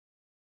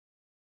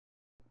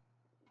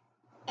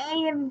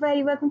Hey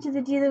everybody, welcome to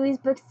the D. Louise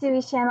Book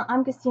Series channel.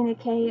 I'm Christina,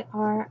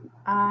 Kristiana,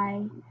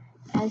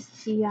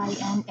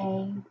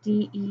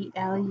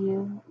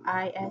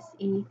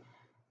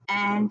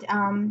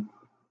 and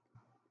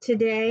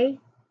today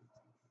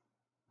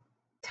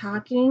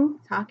talking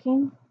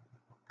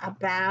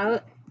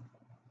about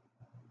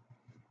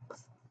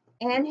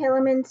Anne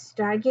Hillerman's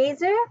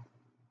Stargazer,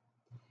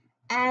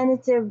 and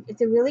it's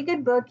a really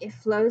good book. It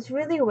flows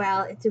really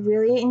well. It's a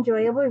really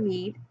enjoyable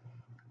read.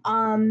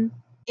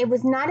 It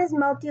was not as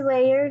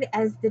multi-layered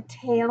as The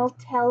Tale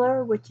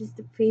Teller, which is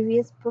the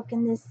previous book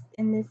in this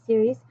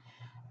series.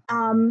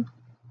 And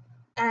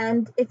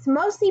it's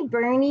mostly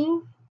Bernie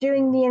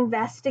doing the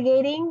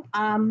investigating.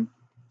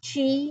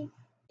 Chee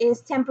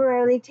is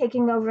temporarily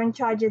taking over in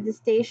charge of the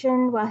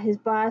station while his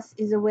boss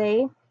is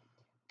away,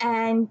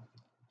 and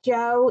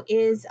Joe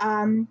is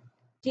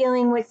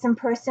dealing with some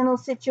personal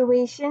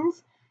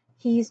situations.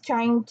 He's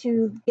trying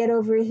to get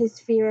over his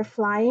fear of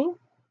flying,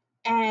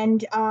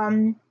 and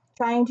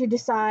trying to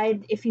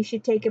decide if he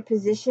should take a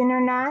position or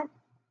not.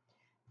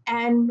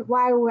 And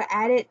while we're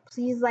at it,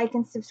 please like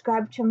and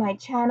subscribe to my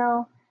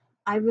channel.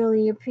 I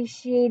really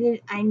appreciate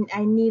it.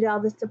 I need all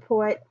the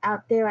support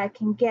out there I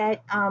can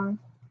get.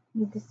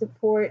 Need the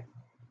support.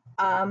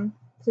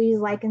 Please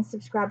like and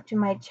subscribe to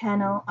my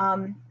channel.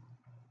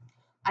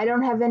 I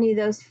don't have any of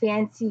those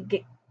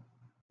fancy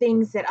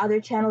things that other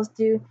channels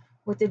do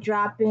with the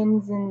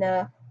drop-ins and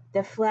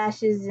the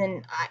flashes,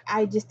 and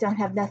I just don't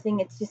have nothing.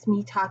 It's just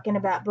me talking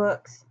about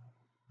books.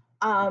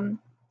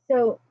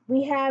 So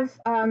we have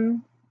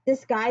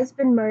this guy's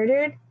been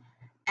murdered,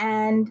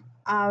 and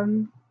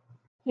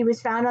he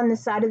was found on the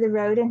side of the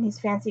road in his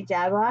fancy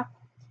Jaguar,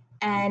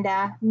 and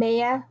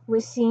Maya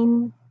was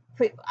seen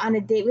on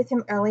a date with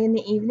him early in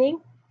the evening,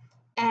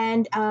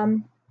 and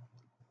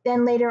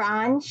then later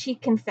on she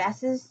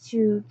confesses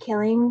to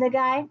killing the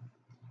guy,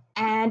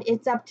 and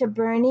it's up to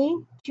Bernie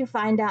to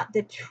find out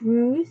the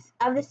truth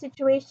of the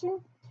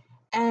situation.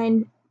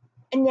 And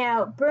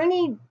now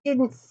Bernie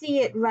didn't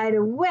see it right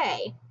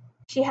away.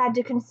 She had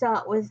to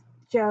consult with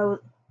Joe,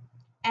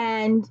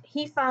 and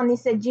he finally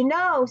said,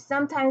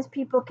 sometimes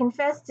people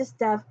confess to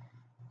stuff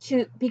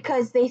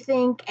because they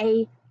think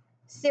a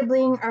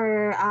sibling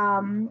or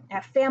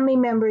a family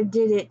member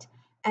did it,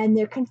 and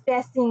they're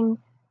confessing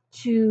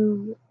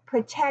to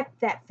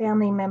protect that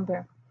family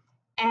member.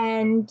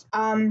 And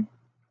so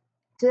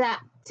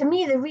that, to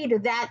me, the reader,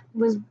 that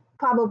was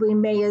probably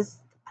Maya's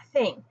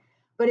thing.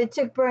 But it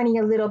took Bernie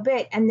a little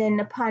bit, and then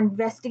upon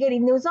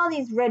investigating, there was all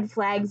these red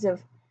flags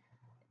of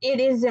it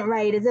isn't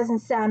right, it doesn't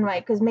sound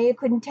right, because Maya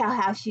couldn't tell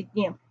how she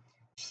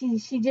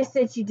just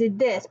said she did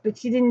this, but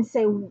she didn't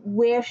say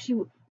where she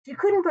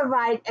couldn't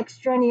provide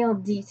extraneous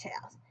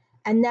details.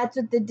 And that's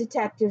what the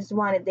detectives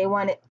wanted. They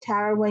wanted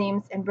Tara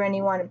Williams and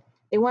Bernie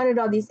they wanted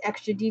all these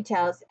extra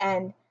details,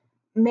 and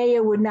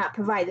Maya would not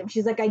provide them.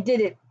 She's like, I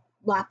did it,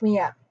 lock me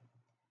up.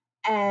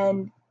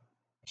 And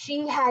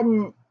she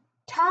hadn't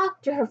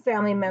talked to her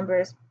family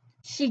members.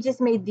 She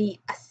just made the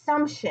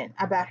assumption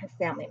about her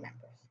family members.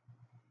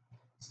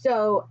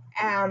 So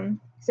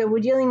we're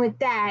dealing with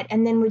that,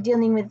 and then we're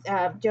dealing with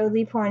Joe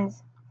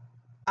leaphorn's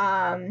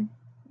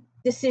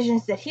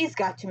decisions that he's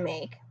got to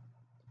make.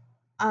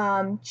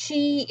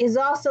 She is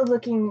also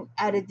looking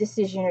at a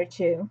decision or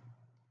two,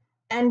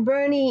 and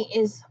Bernie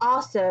is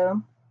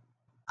also.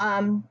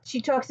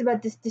 She talks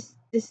about this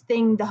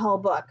thing the whole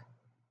book.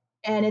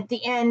 And at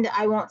the end,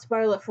 I won't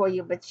spoil it for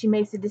you, but she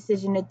makes a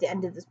decision at the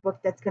end of this book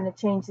that's going to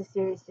change the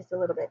series just a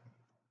little bit.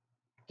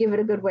 Give it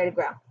a good way to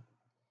grow.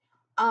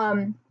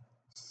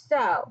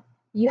 So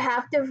you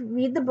have to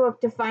read the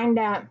book to find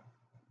out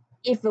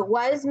if it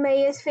was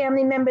Maya's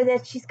family member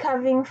that she's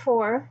covering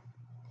for,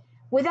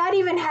 without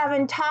even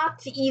having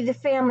talked to either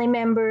family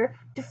member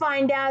to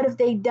find out if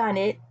they'd done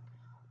it.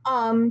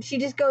 She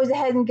just goes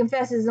ahead and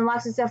confesses and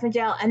locks herself in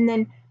jail, and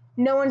then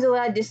no one's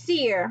allowed to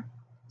see her.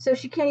 So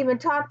she can't even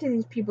talk to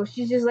these people.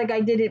 She's just like,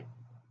 I did it,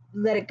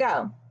 let it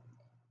go.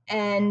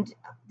 And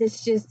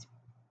this just...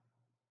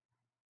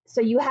 So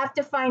you have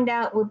to find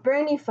out what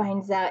Bernie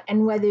finds out,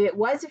 and whether it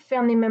was a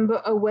family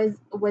member or was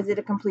it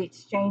a complete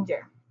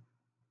stranger.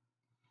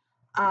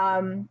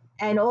 And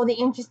all the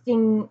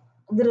interesting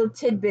little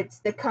tidbits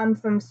that come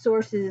from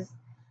sources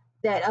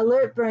that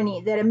alert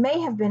Bernie that it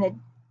may have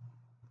been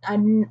a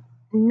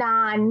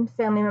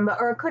non-family member,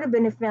 or it could have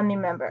been a family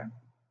member.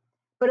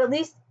 But at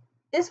least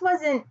this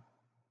wasn't...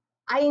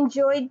 I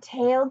enjoyed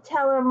Tale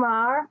Teller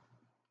more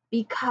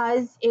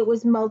because it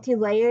was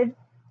multi-layered,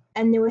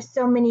 and there were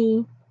so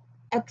many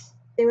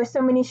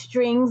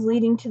strings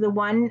leading to the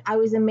one. I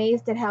was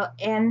amazed at how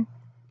Anne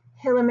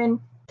Hillerman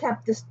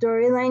kept the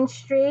storyline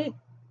straight,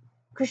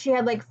 because she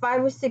had like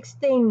 5 or 6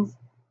 things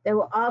that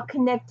were all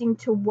connecting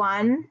to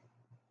one.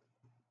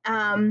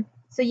 So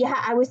yeah,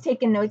 I was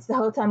taking notes the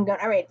whole time, going,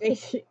 all right,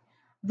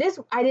 this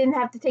I didn't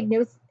have to take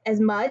notes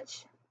as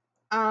much,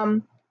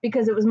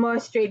 because it was more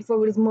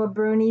straightforward. It's more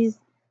Bernie's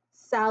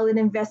solid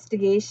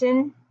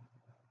investigation.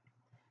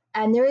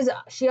 And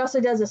she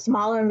also does a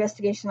smaller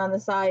investigation on the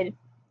side,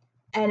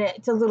 and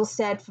it's a little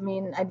sad for me,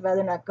 and I'd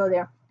rather not go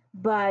there.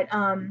 But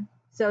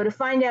So to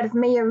find out if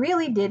Maya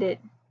really did it,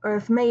 or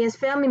if Maya's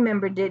family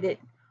member did it,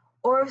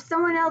 or if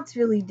someone else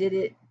really did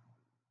it,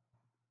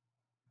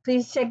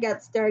 please check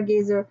out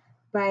Stargazer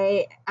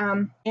by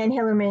Anne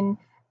Hillerman.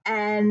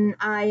 And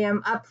I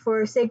am up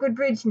for Sacred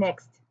Bridge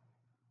next.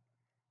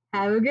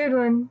 Have a good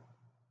one.